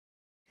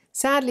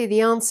Sadly,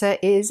 the answer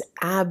is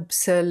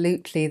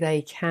absolutely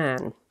they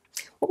can.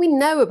 What we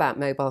know about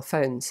mobile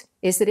phones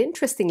is that,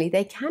 interestingly,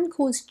 they can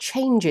cause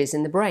changes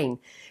in the brain,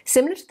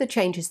 similar to the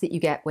changes that you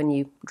get when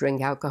you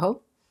drink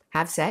alcohol,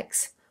 have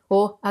sex,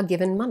 or are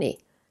given money.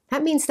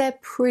 That means they're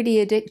pretty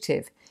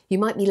addictive. You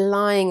might be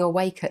lying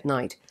awake at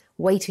night,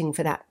 waiting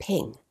for that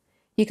ping.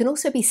 You can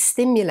also be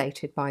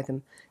stimulated by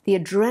them. The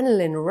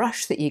adrenaline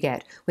rush that you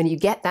get when you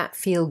get that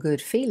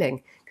feel-good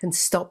feeling can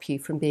stop you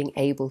from being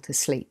able to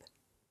sleep.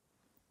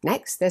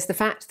 Next, there's the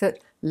fact that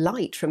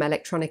light from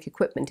electronic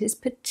equipment is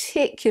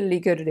particularly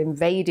good at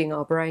invading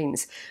our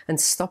brains and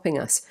stopping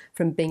us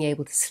from being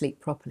able to sleep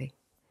properly.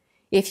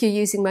 If you're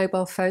using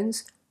mobile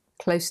phones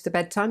close to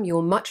bedtime,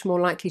 you're much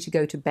more likely to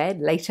go to bed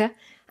later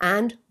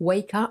and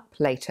wake up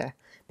later,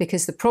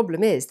 because the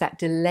problem is that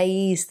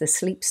delays the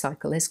sleep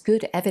cycle. There's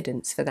good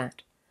evidence for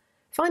that.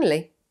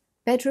 Finally,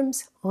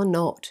 bedrooms are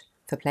not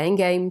for playing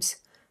games,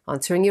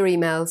 answering your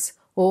emails,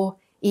 or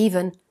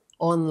even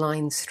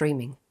online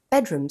streaming.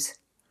 Bedrooms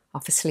are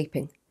for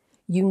sleeping.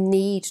 You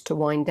need to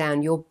wind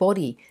down. Your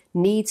body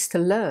needs to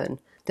learn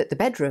that the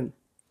bedroom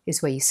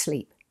is where you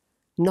sleep,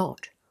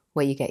 not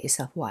where you get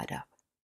yourself wired up.